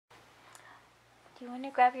Do you want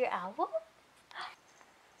to grab your owl?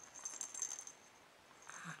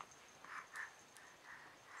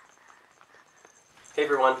 Hey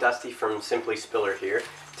everyone, Dusty from Simply Spiller here.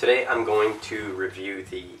 Today I'm going to review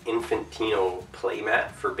the Infantino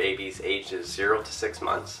playmat for babies ages 0 to 6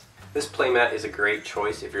 months. This playmat is a great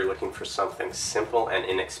choice if you're looking for something simple and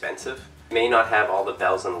inexpensive. It may not have all the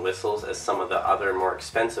bells and whistles as some of the other more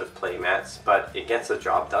expensive playmats, but it gets the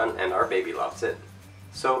job done and our baby loves it.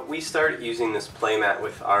 So we started using this playmat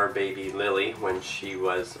with our baby Lily when she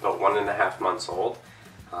was about 1.5 months old.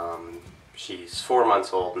 She's 4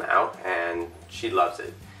 months old now and she loves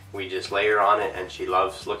it. We just lay her on it and she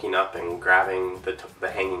loves looking up and grabbing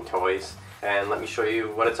the hanging toys. And let me show you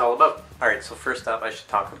what it's all about. Alright, so first up I should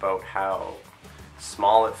talk about how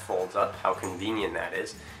small it folds up, how convenient that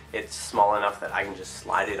is. It's small enough that I can just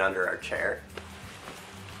slide it under our chair.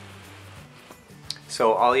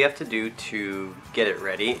 So all you have to do to get it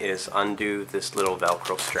ready is undo this little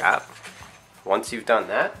Velcro strap. Once you've done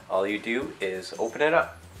that, all you do is open it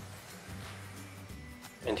up.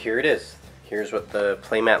 And here it is. Here's what the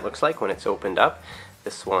playmat looks like when it's opened up.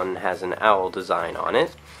 This one has an owl design on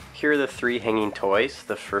it. Here are the 3 hanging toys.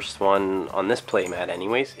 The first one on this playmat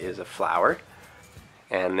anyways is a flower.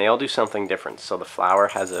 And they all do something different. So the flower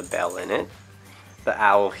has a bell in it. The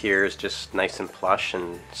owl here is just nice and plush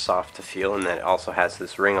and soft to feel, and then it also has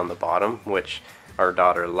this ring on the bottom, which our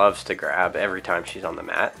daughter loves to grab every time she's on the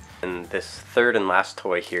mat. And this third and last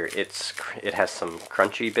toy here, it has some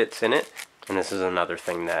crunchy bits in it. And this is another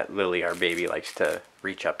thing that Lily, our baby, likes to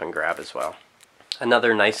reach up and grab as well.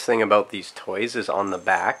 Another nice thing about these toys is on the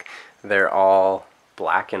back, they're all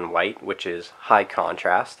black and white, which is high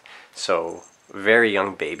contrast. So very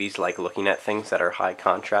young babies like looking at things that are high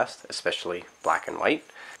contrast, especially black and white.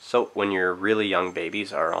 So when your really young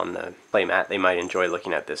babies are on the playmat, they might enjoy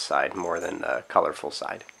looking at this side more than the colorful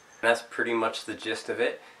side. And that's pretty much the gist of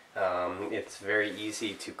it. It's very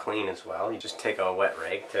easy to clean as well. You just take a wet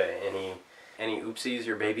rag to any oopsies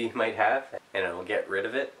your baby might have and it'll get rid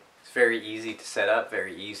of it. It's very easy to set up,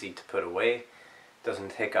 very easy to put away.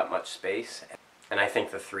 Doesn't take up much space. And I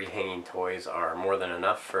think the 3 hanging toys are more than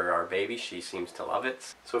enough for our baby. She seems to love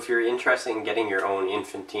it. So if you're interested in getting your own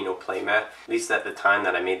Infantino playmat, at least at the time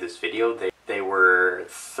that I made this video, they were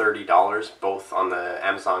 $30 both on the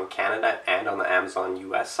Amazon Canada and on the Amazon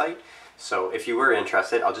US site. So if you were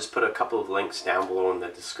interested, I'll just put a couple of links down below in the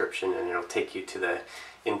description and it'll take you to the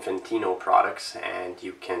Infantino products and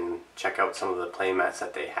you can check out some of the playmats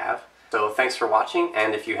that they have. So thanks for watching,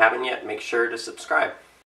 and if you haven't yet, make sure to subscribe.